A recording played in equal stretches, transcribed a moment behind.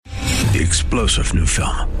The explosive new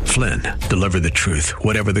film, Flynn, deliver the truth,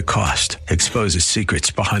 whatever the cost, exposes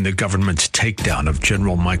secrets behind the government's takedown of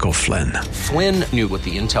General Michael Flynn. Flynn knew what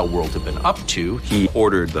the intel world had been up to. He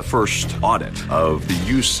ordered the first audit of the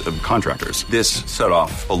use of contractors. This set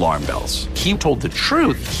off alarm bells. He told the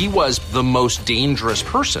truth. He was the most dangerous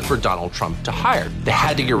person for Donald Trump to hire. They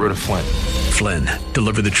had to get rid of Flynn. Flynn,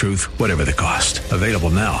 deliver the truth, whatever the cost. Available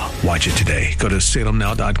now. Watch it today. Go to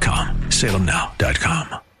salemnow.com.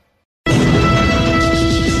 salemnow.com.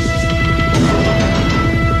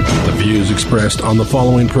 The views expressed on the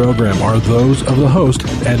following program are those of the host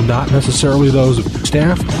and not necessarily those of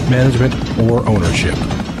staff, management, or ownership.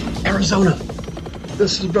 Arizona,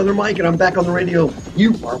 this is Brother Mike, and I'm back on the radio.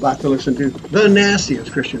 You are about to listen to the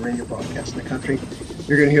nastiest Christian radio broadcast in the country.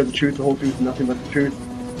 You're going to hear the truth, the whole truth, and nothing but the truth.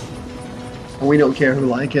 And we don't care who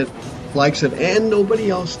likes it, and nobody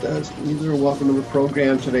else does either. Welcome to the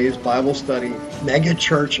program. Today's Bible study,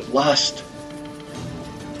 Megachurch Lust.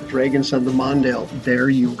 Reagan, son of Mondale. There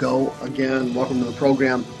you go again. Welcome to the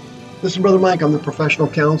program. This is Brother Mike. I'm the professional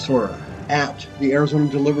counselor at the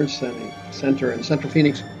Arizona Deliverance Center in Central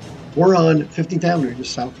Phoenix. We're on 15th Avenue,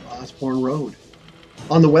 just south of Osborne Road.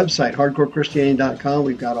 On the website, hardcorechristianity.com,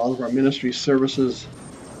 we've got all of our ministry services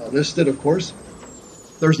listed, of course.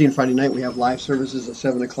 Thursday and Friday night, we have live services at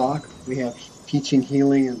 7 o'clock. We have teaching,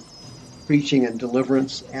 healing, and preaching and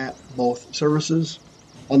deliverance at both services.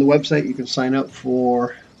 On the website, you can sign up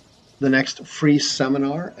for the next free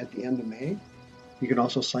seminar at the end of May. You can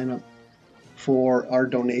also sign up for our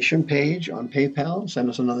donation page on PayPal. Send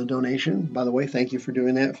us another donation. By the way, thank you for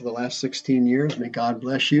doing that for the last 16 years. May God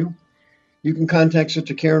bless you. You can contact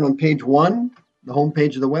Sister Karen on page 1, the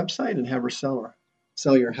homepage of the website, and have her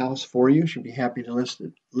sell your house for you. She'd be happy to list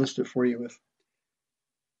it for you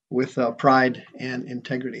with pride and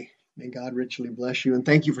integrity. May God richly bless you. And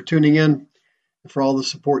thank you for tuning in and for all the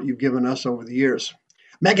support you've given us over the years.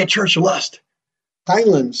 Megachurch Lust,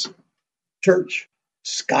 Highlands Church,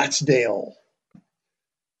 Scottsdale.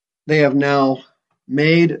 They have now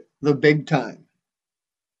made the big time.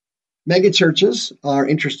 Megachurches are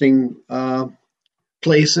interesting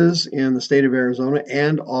places in the state of Arizona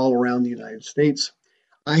and all around the United States.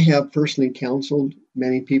 I have personally counseled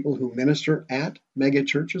many people who minister at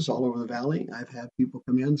megachurches all over the valley. I've had people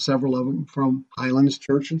come in, several of them from Highlands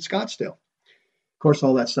Church in Scottsdale. Of course,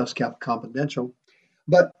 all that stuff's kept confidential.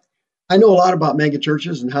 But I know a lot about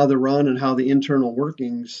megachurches and how they're run and how the internal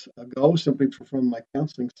workings go, simply from my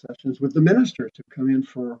counseling sessions with the ministers who come in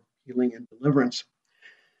for healing and deliverance.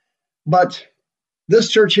 But this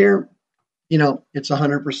church here, it's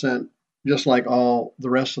 100% just like all the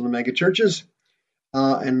rest of the megachurches.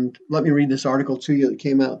 And let me read this article to you that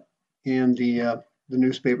came out in the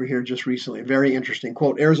newspaper here just recently. Very interesting.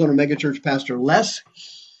 Quote, Arizona megachurch pastor Les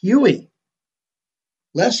Huey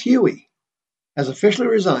has officially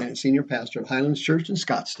resigned as senior pastor of Highlands Church in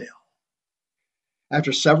Scottsdale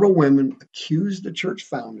after several women accused the church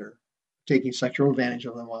founder of taking sexual advantage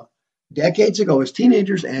of them decades ago as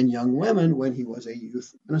teenagers and young women when he was a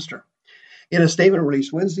youth minister. In a statement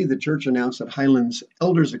released Wednesday, the church announced that Highlands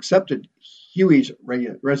elders accepted Huey's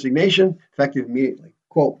resignation effective immediately.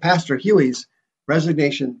 Quote, Pastor Huey's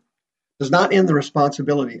resignation does not end the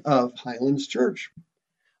responsibility of Highlands Church.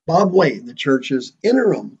 Bob Wade, the church's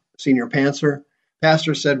interim senior pastor,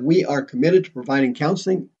 said, we are committed to providing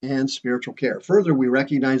counseling and spiritual care. Further, we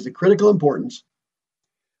recognize the critical importance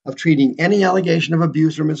of treating any allegation of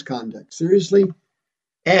abuse or misconduct seriously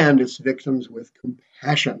and its victims with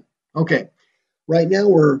compassion. Okay, right now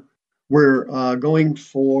we're going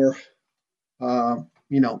for a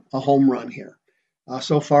home run here.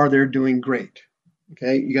 So far, they're doing great.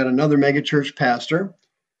 Okay, you got another megachurch pastor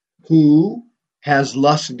who has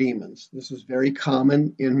lust demons. This is very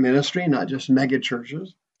common in ministry, not just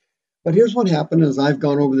megachurches. But here's what happened as I've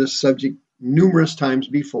gone over this subject numerous times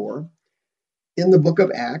before. In the book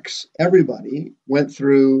of Acts, everybody went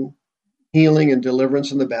through healing and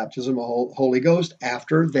deliverance and the baptism of the Holy Ghost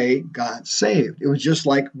after they got saved. It was just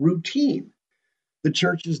like routine. The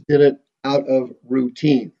churches did it out of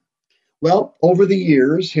routine. Well, over the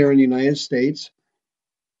years here in the United States,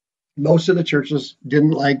 most of the churches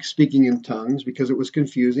didn't like speaking in tongues because it was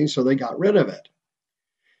confusing, so they got rid of it.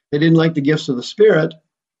 They didn't like the gifts of the Spirit.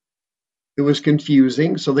 It was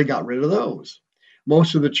confusing, so they got rid of those.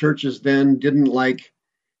 Most of the churches then didn't like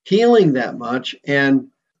healing that much, and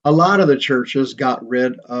a lot of the churches got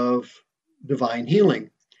rid of divine healing.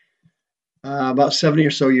 About 70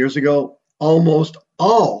 or so years ago, almost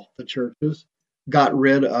all the churches got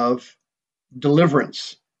rid of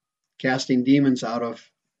deliverance, casting demons out of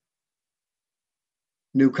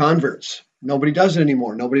new converts. Nobody does it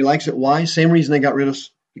anymore. Nobody likes it. Why? Same reason they got rid of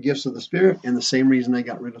the gifts of the Spirit, and the same reason I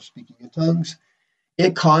got rid of speaking in tongues.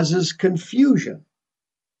 It causes confusion.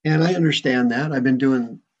 And I understand that. I've been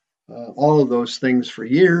doing all of those things for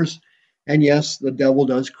years. And yes, the devil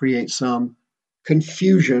does create some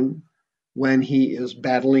confusion when he is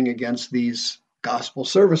battling against these gospel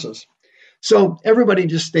services. So everybody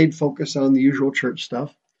just stayed focused on the usual church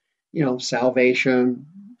stuff, salvation,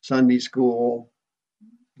 Sunday school,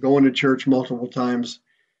 going to church multiple times,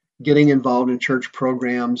 getting involved in church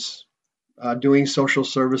programs, doing social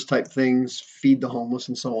service type things, feed the homeless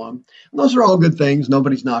and so on. And those are all good things.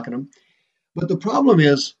 Nobody's knocking them. But the problem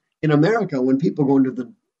is in America, when people go into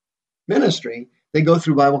the ministry, they go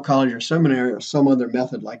through Bible college or seminary or some other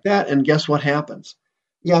method like that. And guess what happens?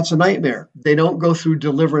 Yeah, it's a nightmare. They don't go through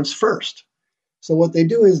deliverance first. So what they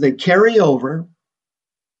do is they carry over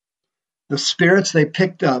the spirits they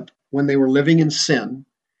picked up when they were living in sin.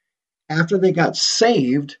 After they got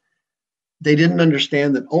saved, they didn't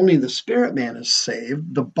understand that only the spirit man is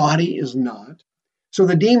saved, the body is not. So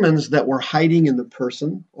the demons that were hiding in the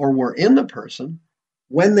person or were in the person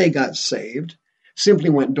when they got saved simply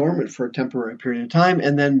went dormant for a temporary period of time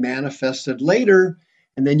and then manifested later.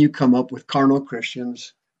 And then you come up with carnal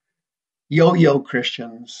Christians, yo-yo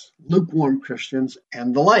Christians, lukewarm Christians,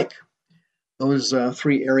 and the like. Those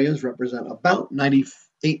three areas represent about 98%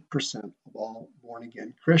 of all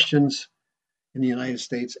born-again Christians in the United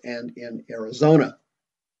States and in Arizona.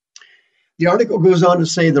 The article goes on to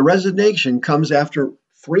say the resignation comes after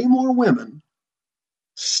 3 more women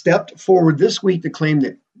stepped forward this week to claim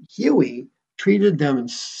that Huey treated them in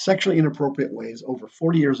sexually inappropriate ways over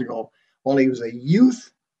 40 years ago while he was a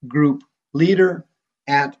youth group leader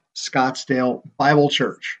at Scottsdale Bible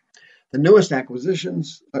Church. The newest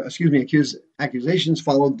accusations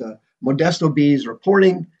followed the Modesto Bee's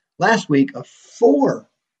reporting last week of 4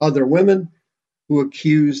 other women who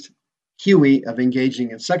accused Huey of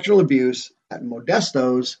engaging in sexual abuse at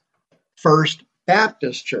Modesto's First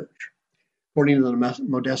Baptist Church. According to the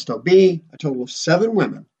Modesto Bee, a total of 7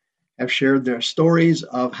 women have shared their stories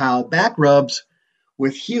of how back rubs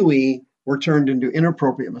with Huey were turned into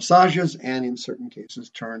inappropriate massages and in certain cases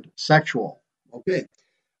turned sexual. Okay.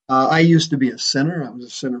 I used to be a sinner. I was a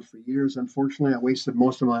sinner for years. Unfortunately, I wasted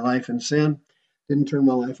most of my life in sin. Didn't turn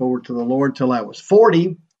my life over to the Lord till I was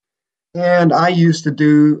 40. And I used to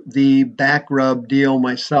do the back rub deal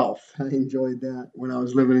myself. I enjoyed that when I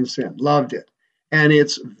was living in sin. Loved it. And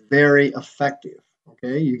it's very effective.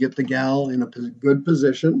 Okay, you get the gal in a good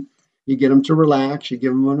position. You get them to relax. You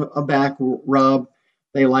give them a back rub.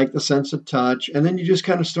 They like the sense of touch. And then you just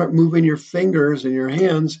kind of start moving your fingers and your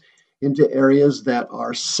hands into areas that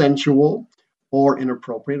are sensual or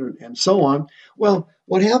inappropriate and so on. Well,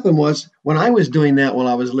 what happened was when I was doing that while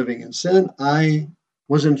I was living in sin, I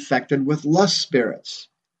was infected with lust spirits.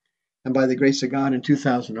 And by the grace of God, in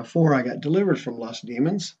 2004, I got delivered from lust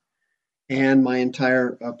demons. And my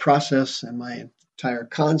entire process and my entire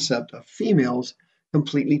concept of females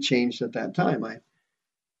completely changed at that time.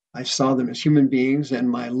 I saw them as human beings and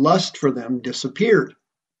my lust for them disappeared.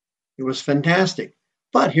 It was fantastic.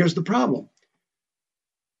 But here's the problem.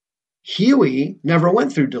 Huey never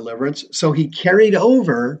went through deliverance, so he carried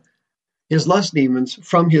over his lust demons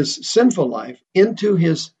from his sinful life into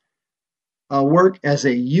his work as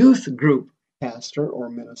a youth group pastor or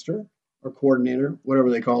minister or coordinator, whatever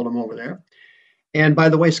they called him over there. And by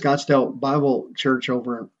the way, Scottsdale Bible Church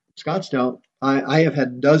over in Scottsdale, I have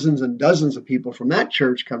had dozens and dozens of people from that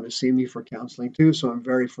church come to see me for counseling too, so I'm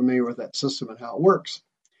very familiar with that system and how it works.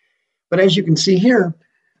 But as you can see here,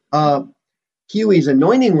 Huey's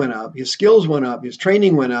anointing went up, his skills went up, his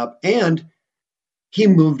training went up, and he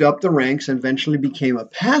moved up the ranks and eventually became a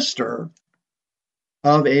pastor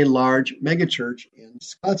of a large megachurch in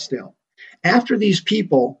Scottsdale. After these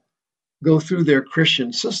people go through their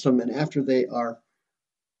Christian system and after they are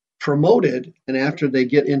promoted and after they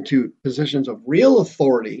get into positions of real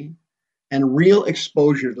authority and real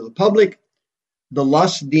exposure to the public, the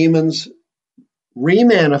lust demons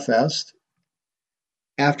remanifest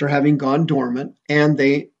after having gone dormant, and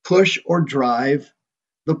they push or drive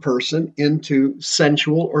the person into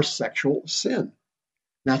sensual or sexual sin.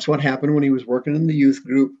 That's what happened when he was working in the youth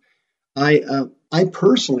group. I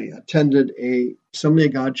personally attended a Assembly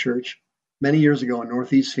of God church many years ago in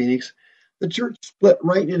Northeast Phoenix. The church split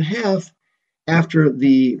right in half after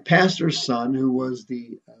the pastor's son, who was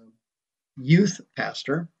the youth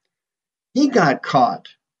pastor, he got caught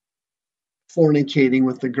fornicating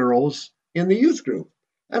with the girls in the youth group.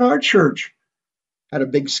 And our church had a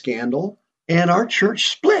big scandal, and our church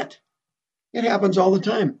split. It happens all the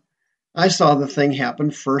time. I saw the thing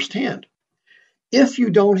happen firsthand. If you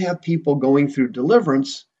don't have people going through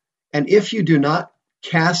deliverance, and if you do not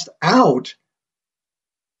cast out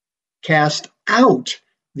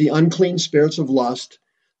the unclean spirits of lust,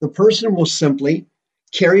 the person will simply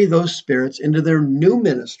carry those spirits into their new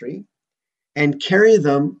ministry and carry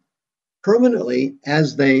them permanently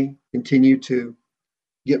as they continue to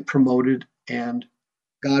get promoted and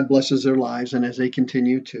God blesses their lives and as they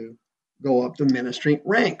continue to go up the ministry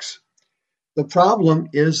ranks. The problem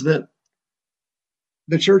is that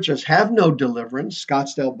the churches have no deliverance.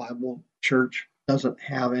 Scottsdale Bible Church doesn't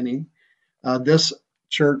have any. This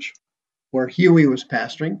church where Huey was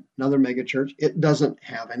pastoring, another megachurch, it doesn't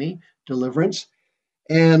have any deliverance.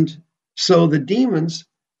 And so the demons,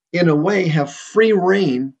 in a way, have free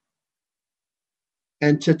reign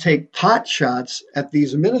and to take pot shots at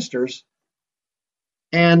these ministers.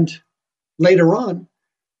 And later on,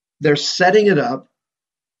 they're setting it up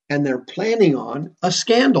and they're planning on a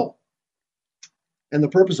scandal. And the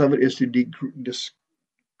purpose of it is to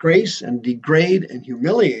disgrace and degrade and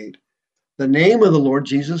humiliate the name of the Lord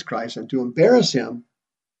Jesus Christ and to embarrass him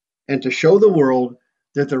and to show the world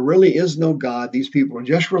that there really is no God. These people are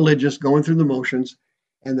just religious, going through the motions,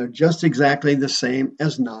 and they're just exactly the same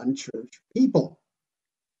as non-church people.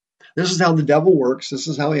 This is how the devil works. This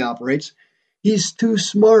is how he operates. He's too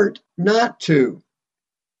smart not to.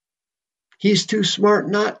 He's too smart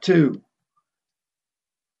not to.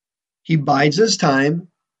 He bides his time.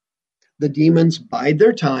 The demons bide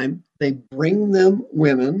their time. They bring them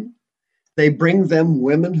women. They bring them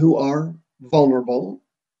women who are vulnerable.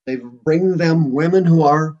 They bring them women who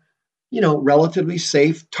are, relatively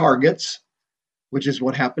safe targets, which is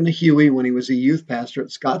what happened to Huey when he was a youth pastor at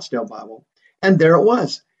Scottsdale Bible. And there it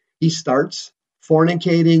was. He starts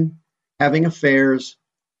fornicating, having affairs,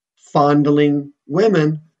 fondling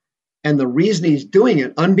women. And the reason he's doing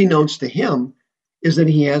it, unbeknownst to him, is that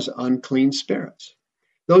he has unclean spirits.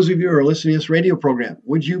 Those of you who are listening to this radio program,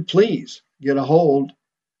 would you please get a hold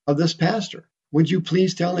of this pastor? Would you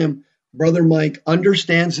please tell him, Brother Mike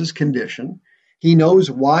understands his condition. He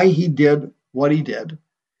knows why he did what he did,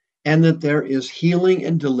 and that there is healing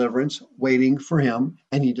and deliverance waiting for him,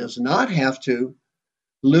 and he does not have to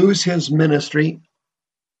lose his ministry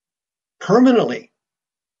permanently.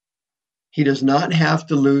 He does not have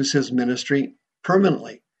to lose his ministry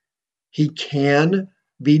permanently. He can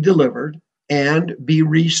be delivered and be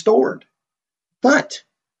restored. But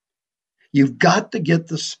you've got to get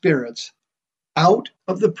the spirits out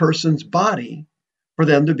of the person's body for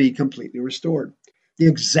them to be completely restored. The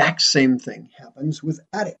exact same thing happens with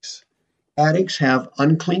addicts. Addicts have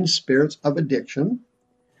unclean spirits of addiction.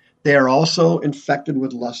 They are also infected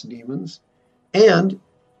with lust demons. And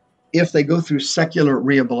if they go through secular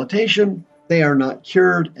rehabilitation, they are not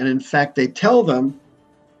cured. And in fact, they tell them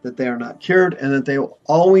that they are not cured and that they will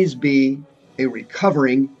always be a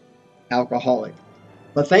recovering alcoholic.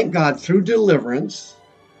 But thank God, through deliverance,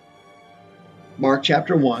 Mark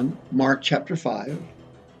chapter 1, Mark chapter 5,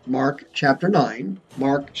 Mark chapter 9,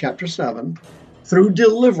 Mark chapter 7, through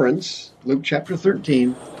deliverance, Luke chapter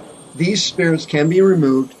 13, these spirits can be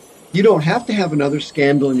removed. You don't have to have another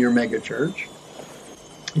scandal in your megachurch.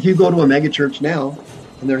 If you go to a megachurch now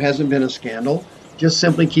and there hasn't been a scandal, just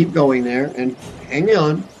simply keep going there and hang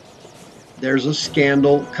on. There's a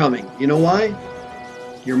scandal coming. You know why?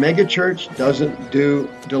 Your megachurch doesn't do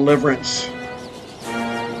deliverance.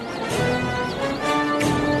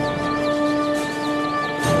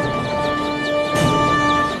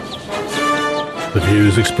 The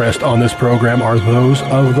views expressed on this program are those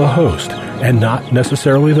of the host and not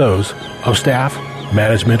necessarily those of staff,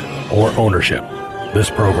 management, or ownership. This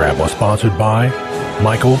program was sponsored by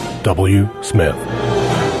Michael W. Smith.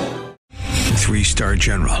 3-star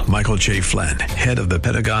General Michael J. Flynn, head of the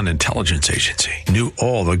Pentagon Intelligence Agency, knew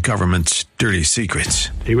all the government's dirty secrets.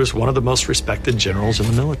 He was one of the most respected generals in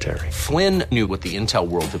the military. Flynn knew what the intel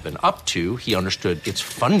world had been up to. He understood its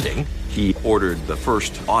funding. He ordered the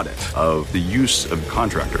first audit of the use of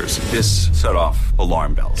contractors. This set off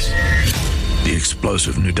alarm bells. The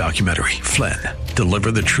explosive new documentary, Flynn,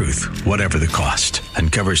 Deliver the Truth, Whatever the Cost,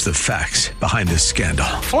 uncovers the facts behind this scandal.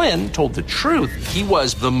 Flynn told the truth. He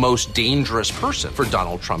was the most dangerous person for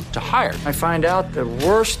Donald Trump to hire. I find out the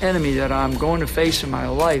worst enemy that I'm going to face in my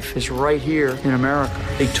life is right here in America.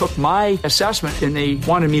 They took my assessment and they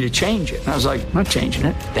wanted me to change it. And I was like, I'm not changing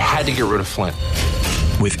it. They had to get rid of Flynn.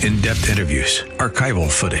 With in-depth interviews, archival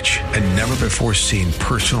footage, and never-before-seen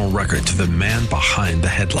personal records of the man behind the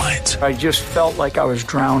headlines. I just felt like I was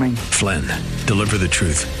drowning. Flynn, Deliver the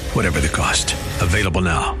Truth, Whatever the Cost. Available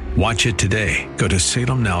now. Watch it today. Go to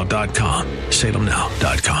salemnow.com.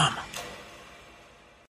 salemnow.com.